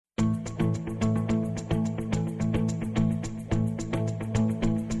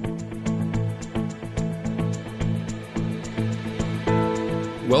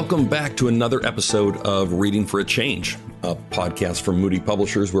Welcome back to another episode of Reading for a Change, a podcast from Moody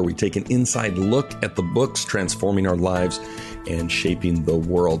Publishers where we take an inside look at the books transforming our lives and shaping the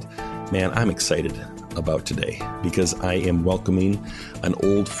world. Man, I'm excited about today because I am welcoming an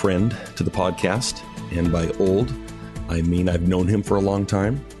old friend to the podcast. And by old, I mean I've known him for a long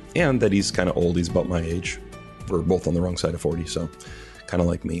time and that he's kind of old. He's about my age. We're both on the wrong side of 40, so kind of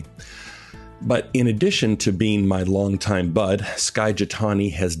like me. But in addition to being my longtime bud, Skye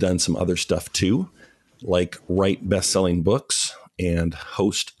Jethani has done some other stuff too, like write best-selling books and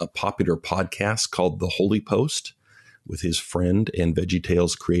host a popular podcast called The Holy Post with his friend and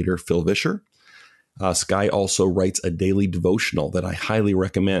VeggieTales creator, Phil Vischer. Skye also writes a daily devotional that I highly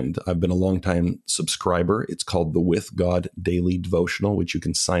recommend. I've been a longtime subscriber. It's called the With God Daily Devotional, which you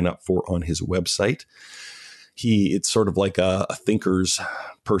can sign up for on his website. It's sort of like a thinker's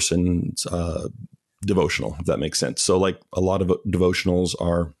person's devotional, if that makes sense. So like a lot of devotionals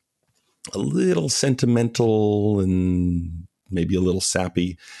are a little sentimental and maybe a little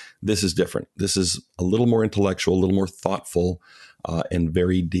sappy. This is different. This is a little more intellectual, a little more thoughtful, and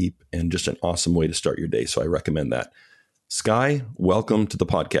very deep, and just an awesome way to start your day. So I recommend that. Skye, welcome to the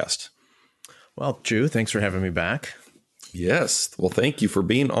podcast. Well, Drew, thanks for having me back. Yes. Well, thank you for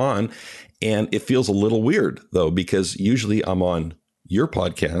being on. And it feels a little weird, though, because usually I'm on your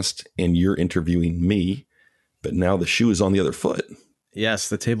podcast and you're interviewing me, but now the shoe is on the other foot. Yes,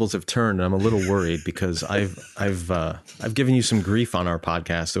 the tables have turned. I'm a little worried because I've given you some grief on our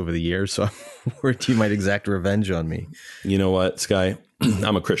podcast over the years, so I'm worried you might exact revenge on me. You know what, Skye?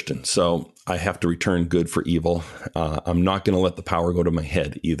 I'm a Christian, so I have to return good for evil. I'm not going to let the power go to my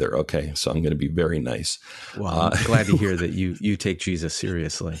head either. Okay, so I'm going to be very nice. Well, I'm glad to hear that you take Jesus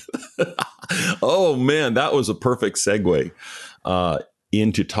seriously. Oh man, that was a perfect segue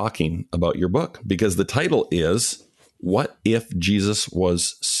into talking about your book, because the title is "What If Jesus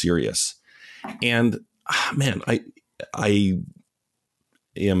Was Serious?" And man, I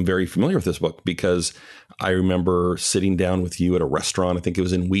am very familiar with this book because I remember sitting down with you at a restaurant. I think it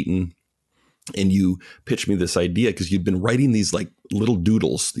was in Wheaton. And you pitched me this idea because you'd been writing these like little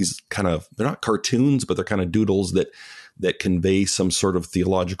doodles, these kind of, they're not cartoons, but they're kind of doodles that convey some sort of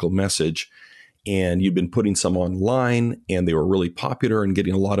theological message. And you'd been putting some online and they were really popular and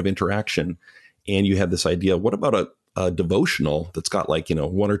getting a lot of interaction. And you had this idea, what about a devotional that's got like,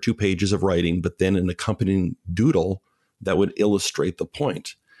 1 or 2 pages of writing, but then an accompanying doodle that would illustrate the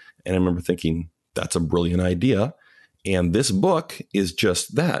point. And I remember thinking, that's a brilliant idea. And this book is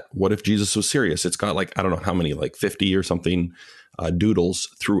just that. What if Jesus was serious? It's got like, I don't know how many, like 50 or something doodles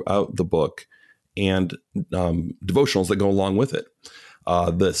throughout the book and devotionals that go along with it.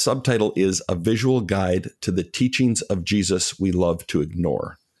 The subtitle is A Visual Guide to the Teachings of Jesus We Love to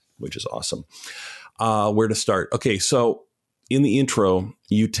Ignore, which is awesome. Where to start? Okay, so in the intro,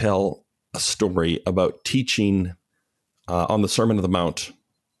 you tell a story about teaching on the Sermon on the Mount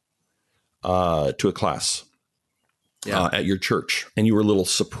to a class. At your church, and you were a little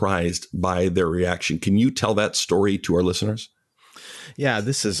surprised by their reaction. Can you tell that story to our listeners? Yeah,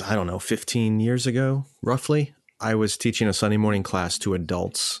 this is, 15 years ago, roughly. I was teaching a Sunday morning class to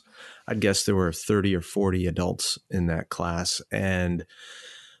adults. I'd guess there were 30 or 40 adults in that class, and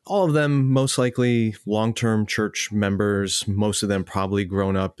all of them most likely long-term church members, most of them probably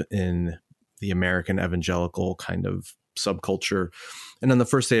grown up in the American evangelical kind of subculture. And on the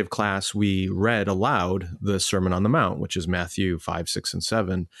first day of class, we read aloud the Sermon on the Mount, which is Matthew 5, 6, and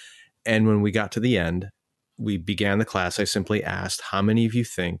 7. And when we got to the end, we began the class. I simply asked, how many of you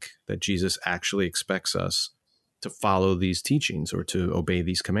think that Jesus actually expects us to follow these teachings or to obey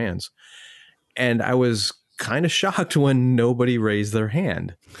these commands? And I was kind of shocked when nobody raised their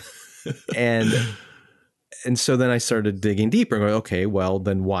hand. And so then I started digging deeper and going, okay, well,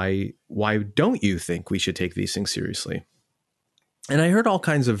 then why don't you think we should take these things seriously? And I heard all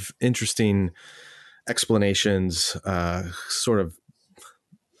kinds of interesting explanations, sort of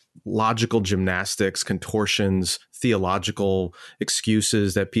logical gymnastics, contortions, theological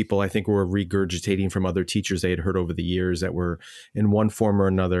excuses that people, I think, were regurgitating from other teachers they had heard over the years that were in one form or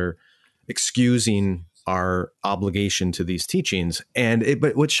another excusing our obligation to these teachings.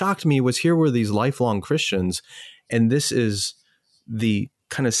 But what shocked me was here were these lifelong Christians, and this is the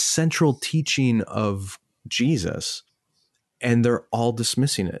kind of central teaching of Jesus, and they're all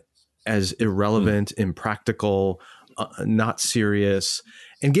dismissing it as irrelevant, impractical, not serious,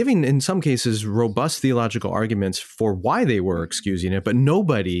 and giving, in some cases, robust theological arguments for why they were excusing it. But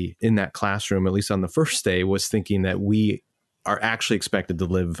nobody in that classroom, at least on the first day, was thinking that we are actually expected to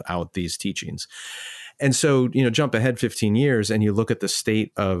live out these teachings. And so, jump ahead 15 years and you look at the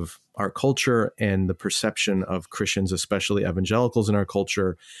state of our culture and the perception of Christians, especially evangelicals in our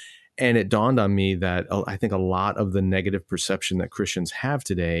culture. And it dawned on me that I think a lot of the negative perception that Christians have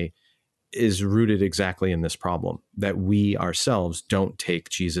today is rooted exactly in this problem, that we ourselves don't take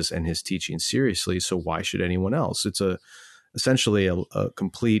Jesus and his teaching seriously. So why should anyone else? It's essentially a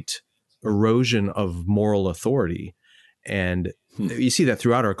complete erosion of moral authority. And you see that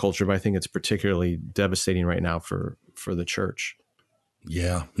throughout our culture, but I think it's particularly devastating right now for the church.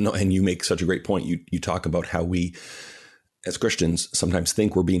 Yeah, no, and you make such a great point. You talk about how we, as Christians, sometimes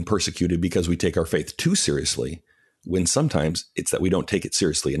think we're being persecuted because we take our faith too seriously, when sometimes it's that we don't take it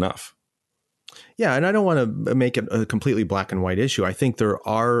seriously enough. Yeah, and I don't want to make it a completely black and white issue. I think there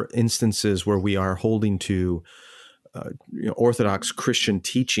are instances where we are holding to Orthodox Christian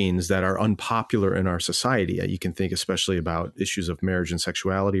teachings that are unpopular in our society. You can think especially about issues of marriage and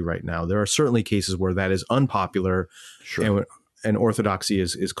sexuality right now. There are certainly cases where that is unpopular, sure, and orthodoxy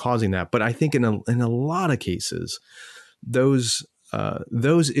is causing that. But I think in a lot of cases, those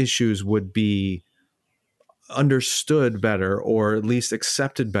issues would be understood better, or at least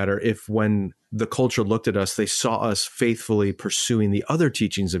accepted better, if when the culture looked at us, they saw us faithfully pursuing the other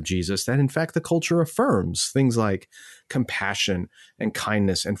teachings of Jesus that in fact the culture affirms, things like compassion and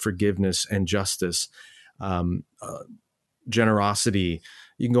kindness and forgiveness and justice, generosity.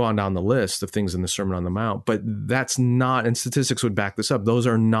 You can go on down the list of things in the Sermon on the Mount, but that's not, and statistics would back this up, those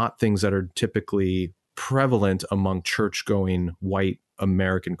are not things that are typically prevalent among church-going white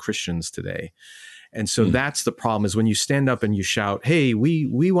American Christians today. And so that's the problem, is when you stand up and you shout, hey,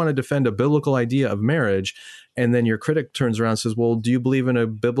 we want to defend a biblical idea of marriage. And then your critic turns around and says, well, do you believe in a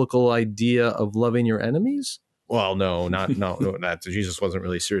biblical idea of loving your enemies? Well, no, Jesus wasn't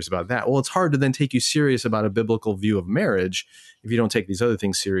really serious about that. Well, it's hard to then take you serious about a biblical view of marriage if you don't take these other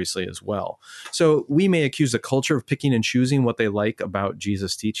things seriously as well. So we may accuse the culture of picking and choosing what they like about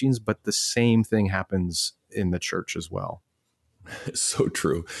Jesus' teachings, but the same thing happens in the church as well. It's so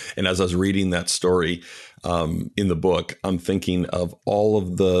true. And as I was reading that story in the book, I'm thinking of all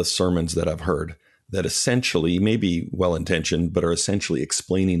of the sermons that I've heard that essentially, maybe well-intentioned, but are essentially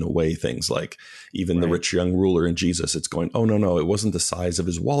explaining away things like even the rich young ruler in Jesus. It's going, oh, no, it wasn't the size of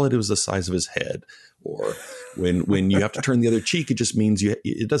his wallet. It was the size of his head. Or when you have to turn the other cheek, it just means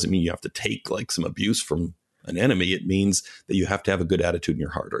it doesn't mean you have to take like some abuse from an enemy. It means that you have to have a good attitude in your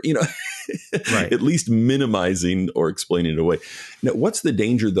heart, or, at least minimizing or explaining it away. Now, what's the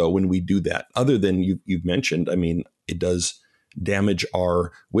danger though, when we do that, other than you've mentioned? I mean, it does damage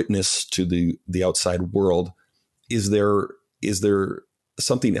our witness to the outside world. Is there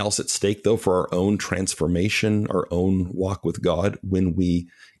something else at stake though, for our own transformation, our own walk with God, when we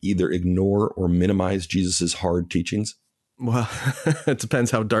either ignore or minimize Jesus's hard teachings? Well, it depends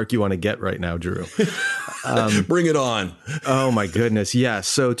how dark you want to get right now, Drew. Bring it on. Oh, my goodness. Yeah.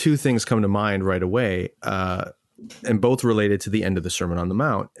 So two things come to mind right away, and both related to the end of the Sermon on the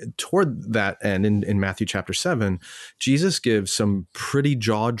Mount. Toward that end, in Matthew chapter 7, Jesus gives some pretty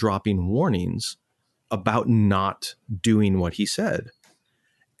jaw-dropping warnings about not doing what he said.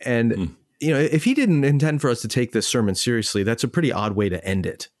 And, if he didn't intend for us to take this sermon seriously, that's a pretty odd way to end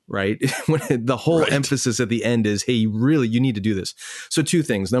it. Right? When the whole emphasis at the end is, hey, you need to do this. So two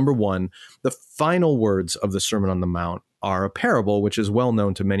things. Number one, the final words of the Sermon on the Mount are a parable, which is well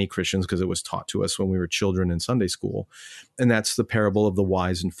known to many Christians because it was taught to us when we were children in Sunday school. And that's the parable of the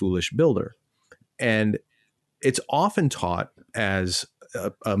wise and foolish builder. And it's often taught as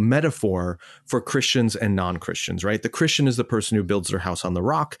a metaphor for Christians and non-Christians, right? The Christian is the person who builds their house on the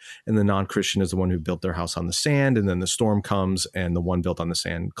rock, and the non-Christian is the one who built their house on the sand, and then the storm comes and the one built on the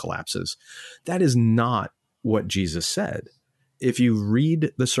sand collapses. That is not what Jesus said. If you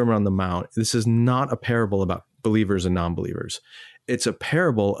read the Sermon on the Mount, this is not a parable about believers and non-believers. It's a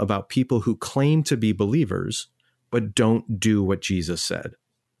parable about people who claim to be believers, but don't do what Jesus said.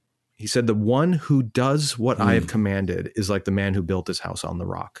 He said, the one who does what I have commanded is like the man who built his house on the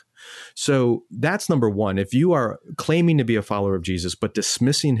rock. So that's number one. If you are claiming to be a follower of Jesus, but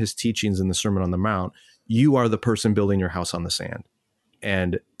dismissing his teachings in the Sermon on the Mount, you are the person building your house on the sand.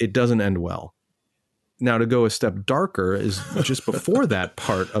 And it doesn't end well. Now, to go a step darker is just before that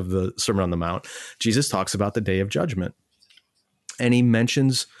part of the Sermon on the Mount, Jesus talks about the day of judgment. And he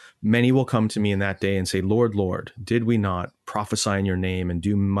mentions, many will come to me in that day and say, Lord, Lord, did we not prophesy in your name and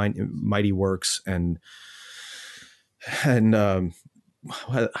do mighty works? And how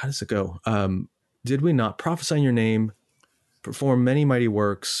does it go? Did we not prophesy in your name, perform many mighty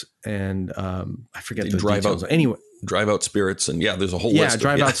works? And I forget the details. Anyway, drive out spirits, and there's a whole list.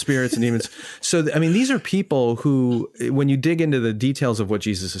 Drive out spirits and demons. So, I mean, these are people who, when you dig into the details of what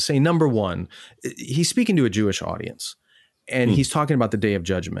Jesus is saying, number one, he's speaking to a Jewish audience. And he's talking about the day of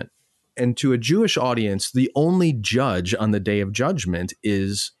judgment. And to a Jewish audience, the only judge on the day of judgment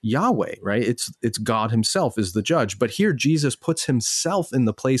is Yahweh, right? It's God himself is the judge. But here Jesus puts himself in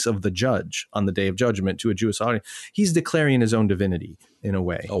the place of the judge on the day of judgment to a Jewish audience. He's declaring his own divinity in a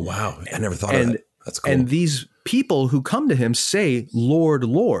way. Oh, wow. I never thought of that. That's cool. And these people who come to him say, Lord,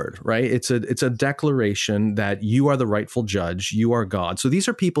 Lord, right? It's a declaration that you are the rightful judge. You are God. So these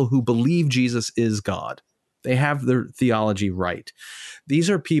are people who believe Jesus is God. They have their theology right. These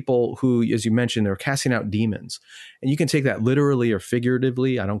are people who, as you mentioned, they're casting out demons. And you can take that literally or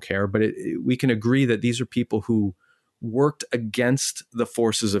figuratively. I don't care. But we can agree that these are people who worked against the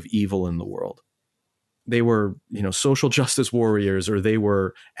forces of evil in the world. They were, social justice warriors, or they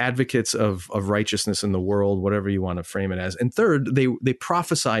were advocates of righteousness in the world, whatever you want to frame it as. And third, they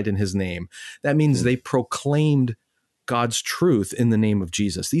prophesied in his name. That means they proclaimed God's truth in the name of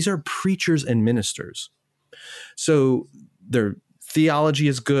Jesus. These are preachers and ministers. So their theology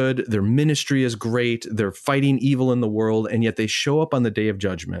is good, their ministry is great, they're fighting evil in the world, and yet they show up on the day of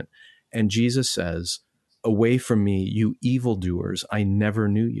judgment. And Jesus says, away from me, you evildoers, I never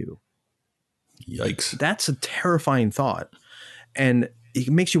knew you. Yikes. That's a terrifying thought. And it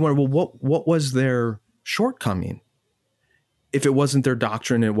makes you wonder, well, what was their shortcoming? If it wasn't their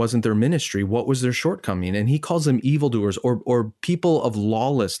doctrine, it wasn't their ministry, what was their shortcoming? And he calls them evildoers or people of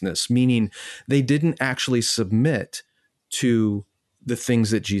lawlessness, meaning they didn't actually submit to the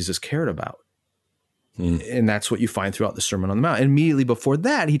things that Jesus cared about. And that's what you find throughout the Sermon on the Mount. And immediately before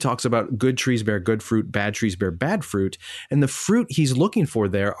that, he talks about good trees bear good fruit, bad trees bear bad fruit. And the fruit he's looking for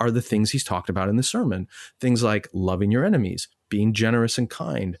there are the things he's talked about in the sermon. Things like loving your enemies, being generous and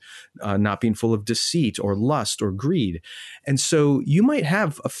kind, not being full of deceit or lust or greed. And so you might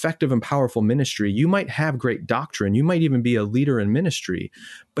have effective and powerful ministry. You might have great doctrine. You might even be a leader in ministry.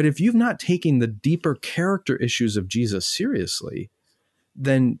 But if you've not taken the deeper character issues of Jesus seriously,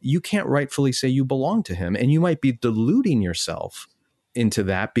 then you can't rightfully say you belong to him. And you might be deluding yourself into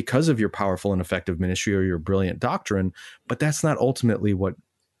that because of your powerful and effective ministry or your brilliant doctrine. But that's not ultimately what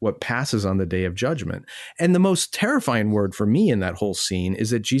passes on the day of judgment. And the most terrifying word for me in that whole scene is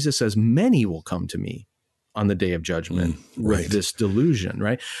that Jesus says, many will come to me on the day of judgment with this delusion,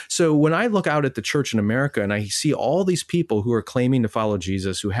 right? So when I look out at the church in America and I see all these people who are claiming to follow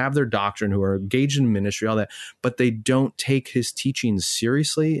Jesus, who have their doctrine, who are engaged in ministry, all that, but they don't take his teachings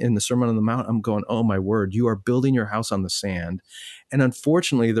seriously in the Sermon on the Mount, I'm going, oh my word, you are building your house on the sand. And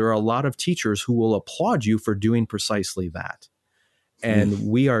unfortunately, there are a lot of teachers who will applaud you for doing precisely that. And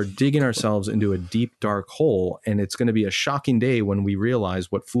we are digging ourselves into a deep, dark hole. And it's going to be a shocking day when we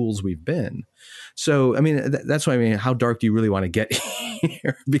realize what fools we've been. So, I mean, that's why how dark do you really want to get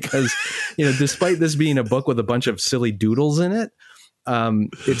here? Because, despite this being a book with a bunch of silly doodles in it,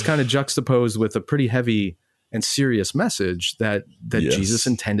 it's kind of juxtaposed with a pretty heavy and serious message that yes. Jesus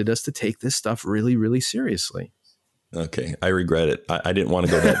intended us to take this stuff really, really seriously. Okay. I regret it. I didn't want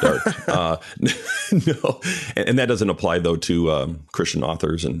to go that dark. No. And that doesn't apply, though, to Christian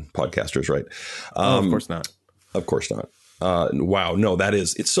authors and podcasters, right? Of course not. Of course not. Wow. No,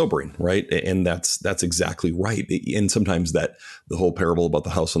 it's sobering, right? And that's exactly right. And sometimes the whole parable about the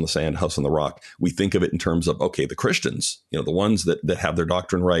house on the sand, house on the rock, we think of it in terms of, okay, the Christians, the ones that have their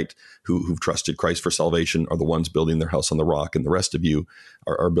doctrine right, who've trusted Christ for salvation are the ones building their house on the rock. And the rest of you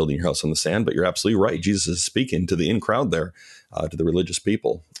are building your house on the sand. But you're absolutely right. Jesus is speaking to the in crowd there, to the religious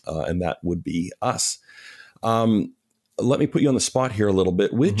people. And that would be us. Let me put you on the spot here a little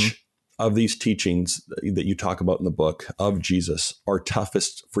bit. Which of these teachings that you talk about in the book of Jesus are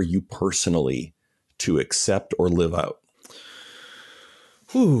toughest for you personally to accept or live out?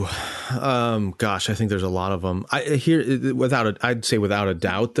 Gosh, I think there's a lot of them. I'd say without a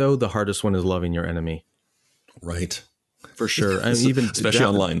doubt, though, the hardest one is loving your enemy. Right. For sure. And even especially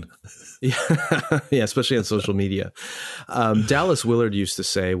online. Yeah, especially on social media. Dallas Willard used to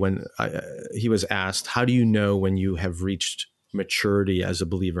say when he was asked, how do you know when you have reached maturity as a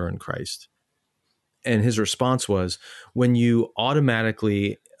believer in Christ? And his response was, when you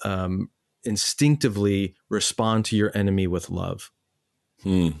automatically, instinctively respond to your enemy with love.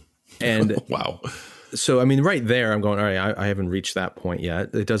 And wow. So, I mean, right there, I'm going, all right, I haven't reached that point yet.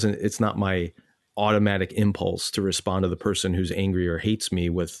 It's not my automatic impulse to respond to the person who's angry or hates me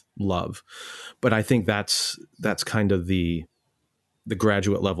with love. But I think that's kind of the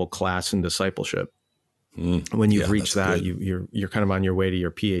graduate level class in discipleship. When you've reached that, you're kind of on your way to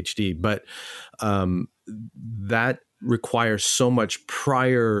your PhD. But that requires so much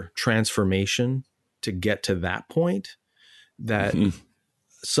prior transformation to get to that point that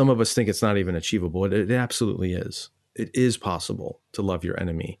some of us think it's not even achievable. It absolutely is. It is possible to love your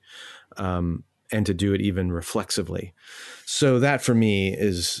enemy. and to do it even reflexively. So that for me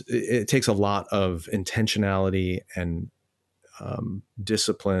it takes a lot of intentionality and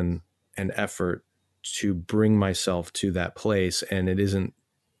discipline and effort to bring myself to that place. And it isn't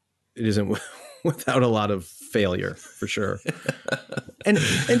without a lot of failure, for sure. And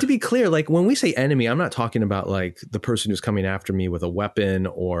to be clear, like when we say enemy, I'm not talking about like the person who's coming after me with a weapon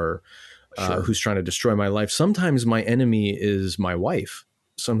or who's trying to destroy my life. Sometimes my enemy is my wife.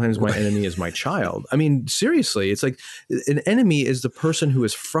 Sometimes my enemy is my child. I mean, seriously, it's like an enemy is the person who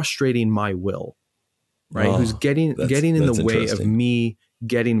is frustrating my will, right? Who's getting in the way of me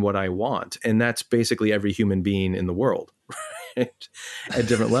getting what I want. And that's basically every human being in the world, right? At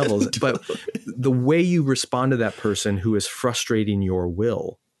different levels. But the way you respond to that person who is frustrating your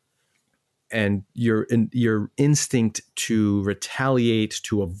will and your instinct to retaliate,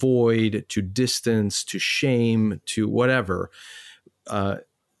 to avoid, to distance, to shame, to whatever,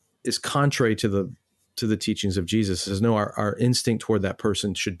 is contrary to the teachings of Jesus. It says, no, our instinct toward that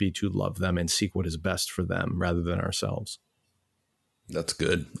person should be to love them and seek what is best for them rather than ourselves. That's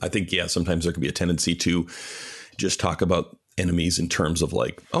good. I think, sometimes there can be a tendency to just talk about enemies in terms of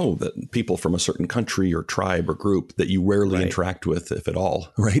like, that people from a certain country or tribe or group that you rarely interact with, if at all,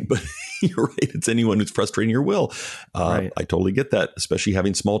 right? But you're right. It's anyone who's frustrating your will. I totally get that, especially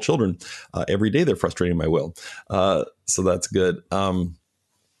having small children. Every day they're frustrating my will. So that's good.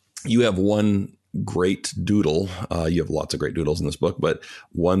 You have one great doodle. You have lots of great doodles in this book, but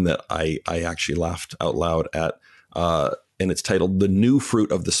one that I actually laughed out loud at, and it's titled "The New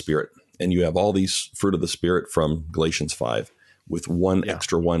Fruit of the Spirit." And you have all these fruit of the Spirit from Galatians 5 with one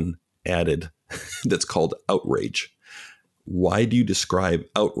extra one added that's called outrage. Why do you describe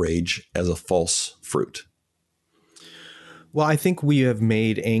outrage as a false fruit? Well, I think we have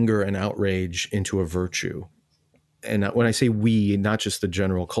made anger and outrage into a virtue. And when I say we, not just the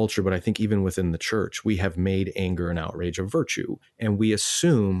general culture, but I think even within the church, we have made anger and outrage a virtue. And we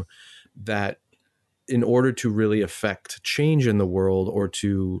assume that in order to really affect change in the world or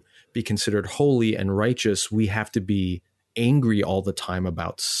to be considered holy and righteous, we have to be angry all the time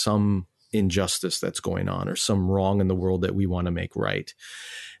about some injustice that's going on or some wrong in the world that we want to make right.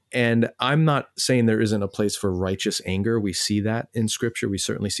 And I'm not saying there isn't a place for righteous anger. We see that in Scripture. We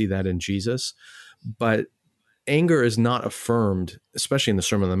certainly see that in Jesus. But anger is not affirmed, especially in the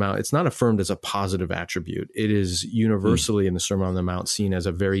Sermon on the Mount. It's not affirmed as a positive attribute. It is universally in the Sermon on the Mount seen as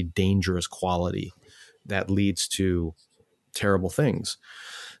a very dangerous quality that leads to terrible things.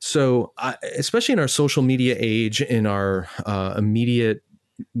 So especially in our social media age, in our immediate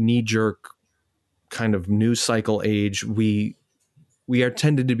knee-jerk kind of news cycle age, we are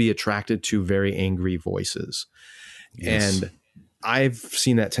tended to be attracted to very angry voices. Yes. And I've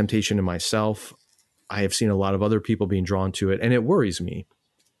seen that temptation in myself. I have seen a lot of other people being drawn to it, and it worries me.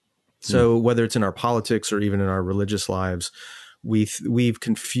 So whether it's in our politics or even in our religious lives, we've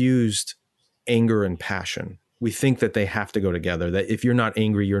confused anger and passion. We think that they have to go together, that if you're not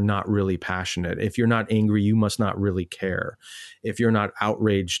angry, you're not really passionate. If you're not angry, you must not really care. If you're not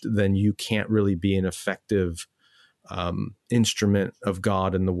outraged, then you can't really be an effective instrument of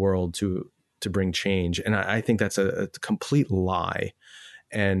God in the world to bring change. And I think that's a complete lie.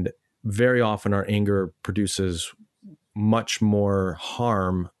 And very often our anger produces much more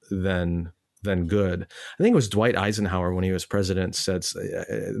harm than good. I think it was Dwight Eisenhower when he was president said,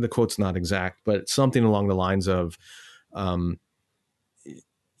 the quote's not exact, but something along the lines of,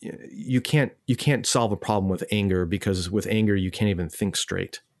 you can't solve a problem with anger because with anger, you can't even think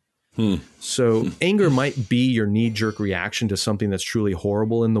straight. So anger might be your knee-jerk reaction to something that's truly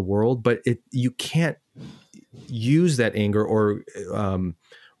horrible in the world, but you can't use that anger or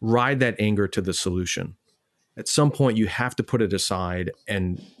ride that anger to the solution. At some point, you have to put it aside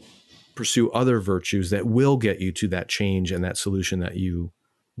and pursue other virtues that will get you to that change and that solution that you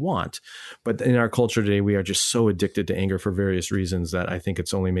want. But in our culture today, we are just so addicted to anger for various reasons that I think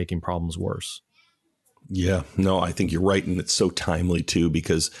it's only making problems worse. Yeah, no, I think you're right. And it's so timely too,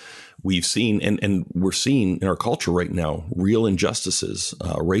 because we've seen and we're seeing in our culture right now, real injustices,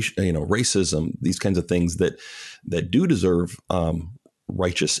 racism, these kinds of things that do deserve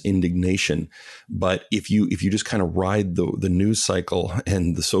righteous indignation. But if you just kind of ride the news cycle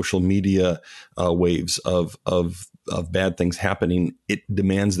and the social media waves of bad things happening, it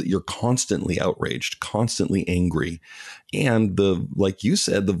demands that you're constantly outraged, constantly angry. And like you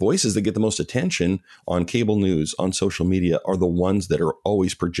said, the voices that get the most attention on cable news, on social media, are the ones that are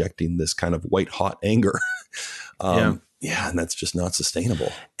always projecting this kind of white hot anger. Yeah, and that's just not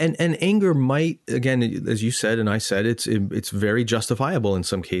sustainable. And anger might, again, as you said and I said, it's very justifiable in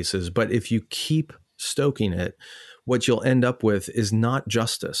some cases. But if you keep stoking it, what you'll end up with is not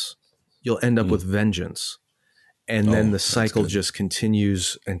justice. you'll end up with vengeance. And then the cycle good. just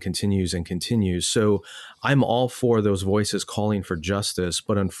continues and continues and continues. So I'm all for those voices calling for justice.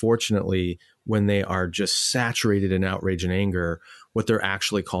 But unfortunately, when they are just saturated in outrage and anger, what they're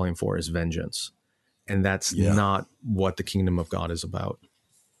actually calling for is vengeance. And that's not what the kingdom of God is about.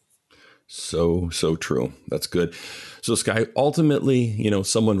 So true. That's good. So Sky, ultimately,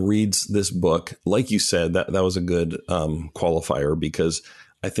 someone reads this book, like you said, that was a good qualifier, because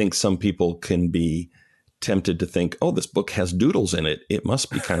I think some people can be tempted to think, oh, this book has doodles in it. It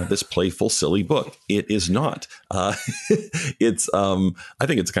must be kind of this playful, silly book. It is not. I think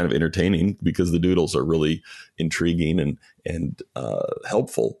it's kind of entertaining because the doodles are really intriguing and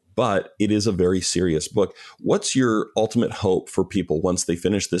helpful. But it is a very serious book. What's your ultimate hope for people once they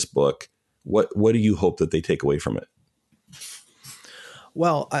finish this book? What do you hope that they take away from it?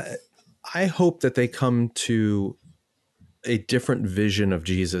 Well, I hope that they come to a different vision of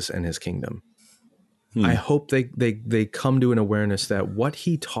Jesus and his kingdom. I hope they come to an awareness that what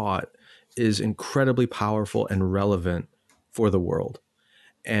he taught is incredibly powerful and relevant for the world.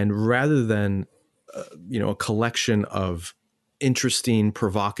 And rather than, a collection of interesting,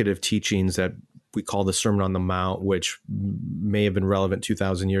 provocative teachings that we call the Sermon on the Mount, which may have been relevant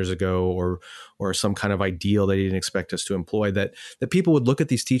 2,000 years ago, or some kind of ideal that he didn't expect us to employ, that people would look at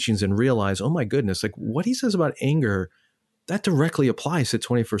these teachings and realize, oh my goodness, like what he says about anger, that directly applies to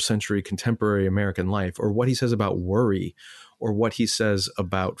 21st century contemporary American life, or what he says about worry, or what he says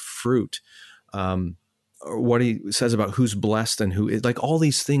about fruit, or what he says about who's blessed and who is. Like, all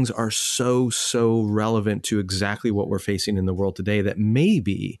these things are so relevant to exactly what we're facing in the world today, that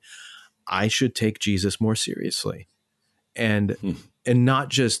maybe I should take Jesus more seriously and not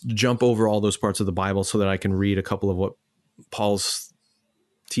just jump over all those parts of the Bible so that I can read a couple of what Paul's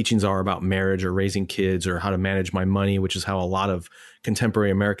teachings are about marriage or raising kids or how to manage my money, which is how a lot of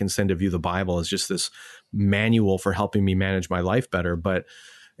contemporary Americans tend to view the Bible, as just this manual for helping me manage my life better. But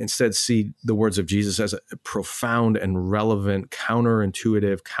instead see the words of Jesus as a profound and relevant,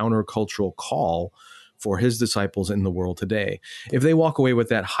 counterintuitive, countercultural call for his disciples in the world today. If they walk away with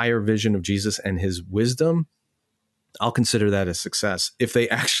that higher vision of Jesus and his wisdom, I'll consider that a success. If they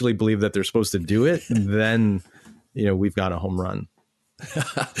actually believe that they're supposed to do it, then, we've got a home run.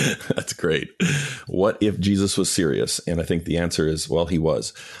 That's great. What if Jesus was serious? And I think the answer is, well, he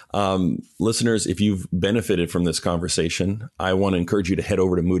was. Listeners, if you've benefited from this conversation, I want to encourage you to head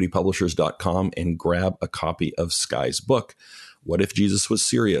over to moodypublishers.com and grab a copy of Sky's book, What If Jesus Was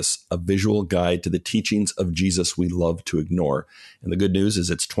Serious? A Visual Guide to the Teachings of Jesus We Love to Ignore. And the good news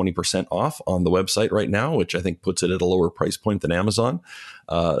is it's 20% off on the website right now, which I think puts it at a lower price point than Amazon.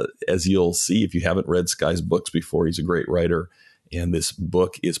 As you'll see, if you haven't read Sky's books before, he's a great writer. And this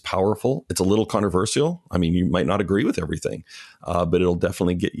book is powerful. It's a little controversial. I mean, you might not agree with everything, but it'll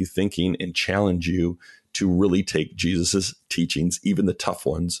definitely get you thinking and challenge you to really take Jesus's teachings, even the tough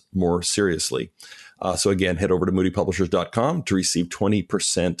ones, more seriously. So again, head over to moodypublishers.com to receive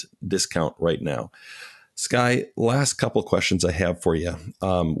 20% discount right now. Sky, last couple questions I have for you.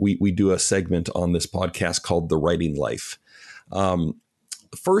 We do a segment on this podcast called The Writing Life.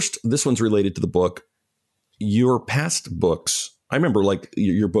 First, this one's related to the book. Your past books, I remember like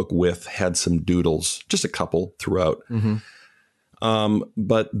your book With had some doodles, just a couple throughout.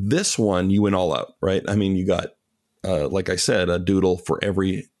 But this one, you went all out, right? I mean, you got, like I said, a doodle for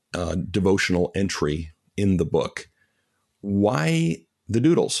every devotional entry in the book. Why the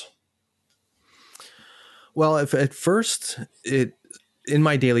doodles? Well, at first, in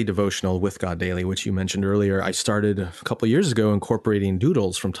my daily devotional With God Daily, which you mentioned earlier, I started a couple of years ago incorporating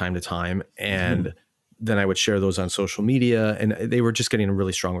doodles from time to time, and then I would share those on social media, and they were just getting a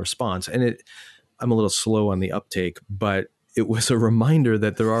really strong response. And I'm a little slow on the uptake, but it was a reminder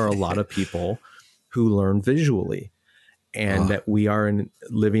that there are a lot of people who learn visually, and that we are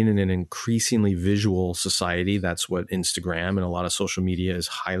living in an increasingly visual society. That's what Instagram and a lot of social media is,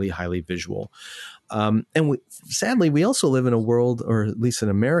 highly, highly visual. And sadly, we also live in a world, or at least an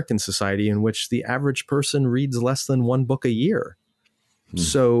American society, in which the average person reads less than one book a year.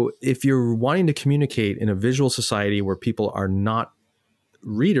 So if you're wanting to communicate in a visual society where people are not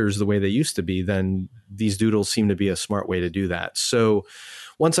readers the way they used to be, then these doodles seem to be a smart way to do that. So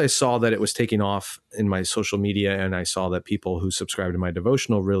once I saw that it was taking off in my social media, and I saw that people who subscribed to my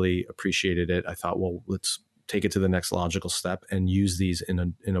devotional really appreciated it, I thought, well, let's take it to the next logical step and use these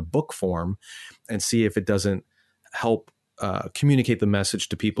in a book form and see if it doesn't help communicate the message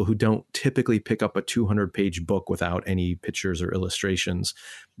to people who don't typically pick up a 200-page book without any pictures or illustrations.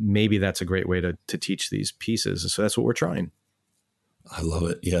 Maybe that's a great way to teach these pieces. So that's what we're trying. I love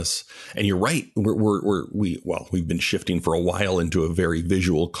it. Yes. And you're right. We've been shifting for a while into a very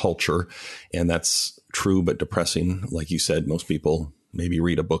visual culture, and that's true, but depressing. Like you said, most people maybe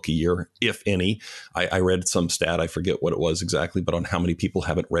read a book a year, if any. I read some stat, I forget what it was exactly, but on how many people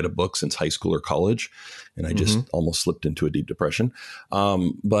haven't read a book since high school or college. And I just almost slipped into a deep depression.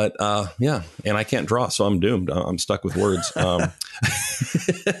 Yeah, and I can't draw, so I'm doomed. I'm stuck with words.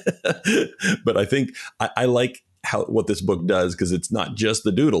 But I think I like what this book does, because it's not just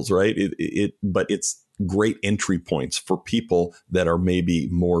the doodles, right? But it's great entry points for people that are maybe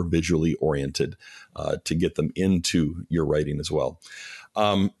more visually oriented, to get them into your writing as well.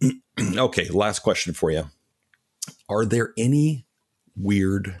 Okay, last question for you. Are there any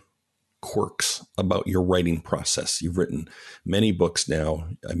weird quirks about your writing process? You've written many books now.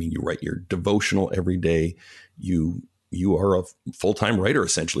 I mean, you write your devotional every day. You are a full-time writer,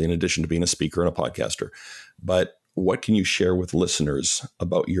 essentially, in addition to being a speaker and a podcaster. But what can you share with listeners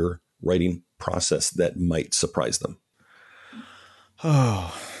about your writing process that might surprise them?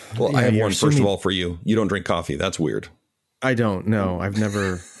 Oh, well, yeah, I have one, first of all, for you. You don't drink coffee. That's weird. I don't know. I've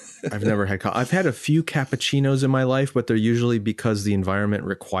never had coffee. I've had a few cappuccinos in my life, but they're usually because the environment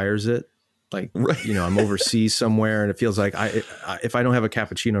requires it. Like, right. I'm overseas somewhere, and it feels like if I don't have a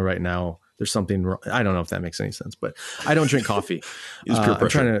cappuccino right now, there's something wrong. I don't know if that makes any sense, but I don't drink coffee. It's pure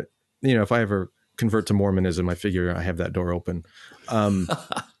pressure. I'm trying to, if I ever convert to Mormonism, I figure I have that door open.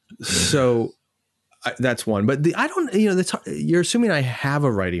 So that's one. But I don't, you're assuming I have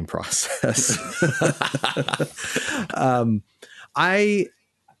a writing process. I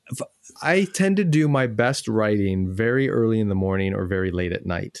tend to do my best writing very early in the morning or very late at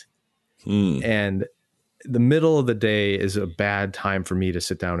night. And the middle of the day is a bad time for me to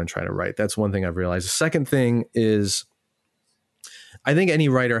sit down and try to write. That's one thing I've realized. The second thing is, I think any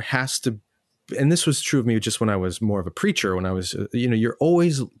writer has to, and this was true of me just when I was more of a preacher, when I was, you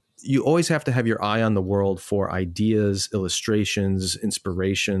always have to have your eye on the world for ideas, illustrations,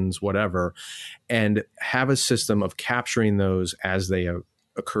 inspirations, whatever, and have a system of capturing those as they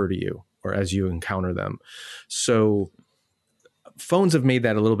occur to you or as you encounter them. So phones have made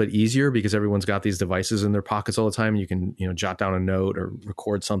that a little bit easier because everyone's got these devices in their pockets all the time. You can, jot down a note or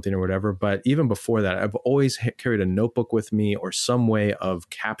record something or whatever. But even before that, I've always carried a notebook with me or some way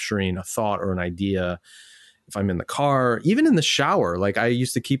of capturing a thought or an idea. If I'm in the car, even in the shower, like I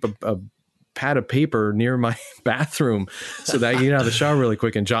used to keep a pad of paper near my bathroom so that I can get out of the shower really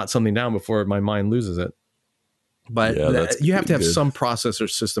quick and jot something down before my mind loses it. But you have to have some process or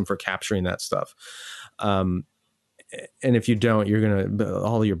system for capturing that stuff. And if you don't,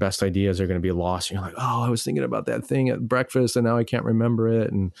 all your best ideas are going to be lost. You're like, oh, I was thinking about that thing at breakfast and now I can't remember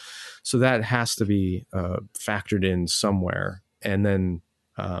it. And so that has to be factored in somewhere. And then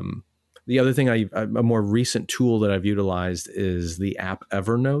the other thing, a more recent tool that I've utilized is the app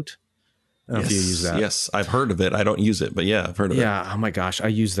Evernote. I don't know if you use that. Yes, I've heard of it. I don't use it, but yeah, I've heard of it. Yeah. Oh my gosh. I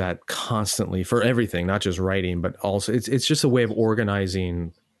use that constantly for everything, not just writing, but also it's just a way of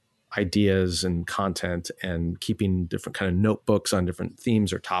organizing ideas and content and keeping different kind of notebooks on different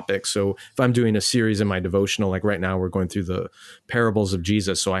themes or topics. So if I'm doing a series in my devotional, like right now we're going through the parables of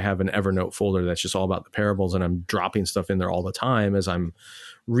Jesus. So I have an Evernote folder that's just all about the parables, and I'm dropping stuff in there all the time as I'm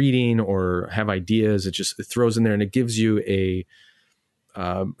reading or have ideas. It throws in there, and it gives you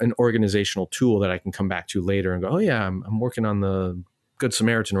an organizational tool that I can come back to later and go, oh yeah, I'm working on the Good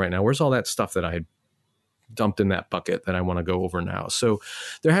Samaritan right now. Where's all that stuff that I dumped in that bucket that I want to go over now? So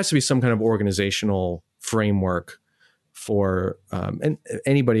there has to be some kind of organizational framework for and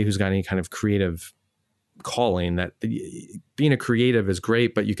anybody who's got any kind of creative calling. That being a creative is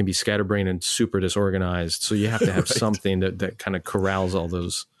great, but you can be scatterbrained and super disorganized. So you have to have right. something that kind of corrals all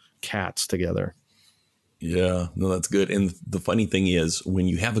those cats together. Yeah, no, that's good. And the funny thing is, when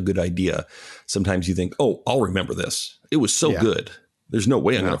you have a good idea, sometimes you think, oh, I'll remember this. It was so good. There's no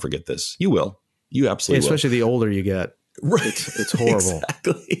way I'm going to forget this. You will. You absolutely will. Especially the older you get. Right. It's horrible.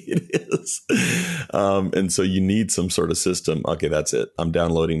 Exactly. It is. And so you need some sort of system. Okay, that's it. I'm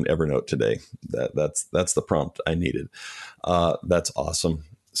downloading Evernote today. That's the prompt I needed. That's awesome.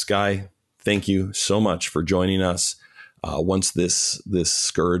 Skye, thank you so much for joining us. Once this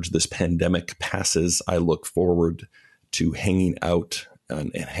scourge, this pandemic passes, I look forward to hanging out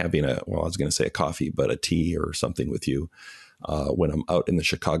and having I was going to say a coffee, but a tea or something with you when I'm out in the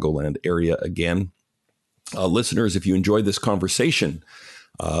Chicagoland area again. Listeners, if you enjoyed this conversation,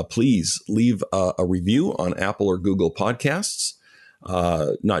 please leave a review on Apple or Google Podcasts,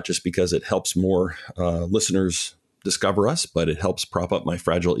 not just because it helps more listeners discover us, but it helps prop up my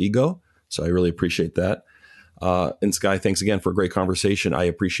fragile ego. So I really appreciate that. And Skye, thanks again for a great conversation. I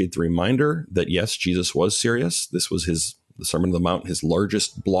appreciate the reminder that, yes, Jesus was serious. This was his the Sermon on the Mount, his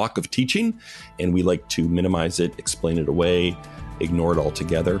largest block of teaching, and we like to minimize it, explain it away, ignore it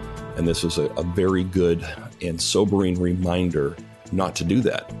altogether. And this was a very good and sobering reminder not to do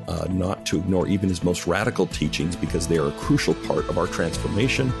that, not to ignore even his most radical teachings, because they are a crucial part of our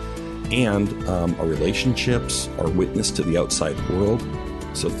transformation and our relationships, our witness to the outside world.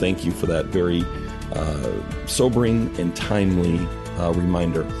 So thank you for that very sobering and timely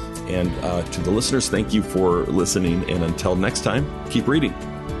reminder. And to the listeners, thank you for listening. And until next time, keep reading.